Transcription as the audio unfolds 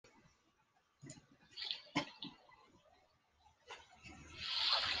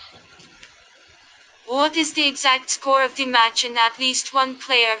What is the exact score of the match and at least one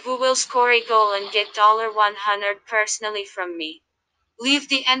player who will score a goal and get $100 personally from me? Leave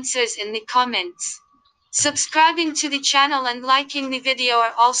the answers in the comments. Subscribing to the channel and liking the video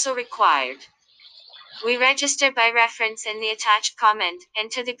are also required. We register by reference in the attached comment,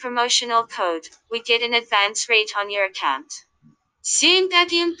 enter the promotional code, we get an advance rate on your account. Saint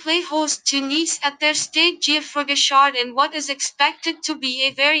Etienne play host to Nice at their Stade Geoffroy in what is expected to be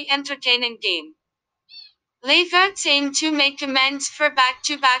a very entertaining game. Les Verts aim to make amends for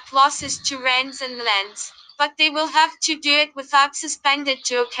back-to-back losses to Rennes and Lens, but they will have to do it without suspended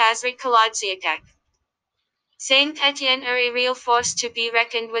to Okazri Kalodziejczak. Saint Etienne are a real force to be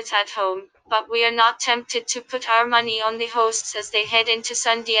reckoned with at home, but we are not tempted to put our money on the hosts as they head into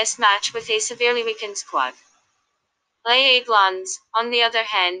Sunday's match with a severely weakened squad. Les Aiglons, on the other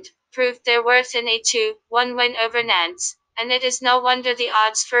hand, proved their worth in a 2-1 win over Nantes, and it is no wonder the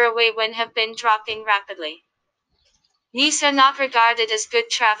odds for away win have been dropping rapidly. Nice are not regarded as good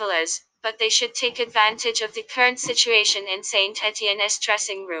travelers, but they should take advantage of the current situation in Saint Etienne's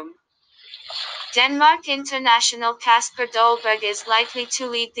dressing room. Denmark international Kasper Dolberg is likely to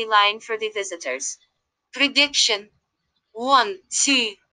lead the line for the visitors. Prediction 1-2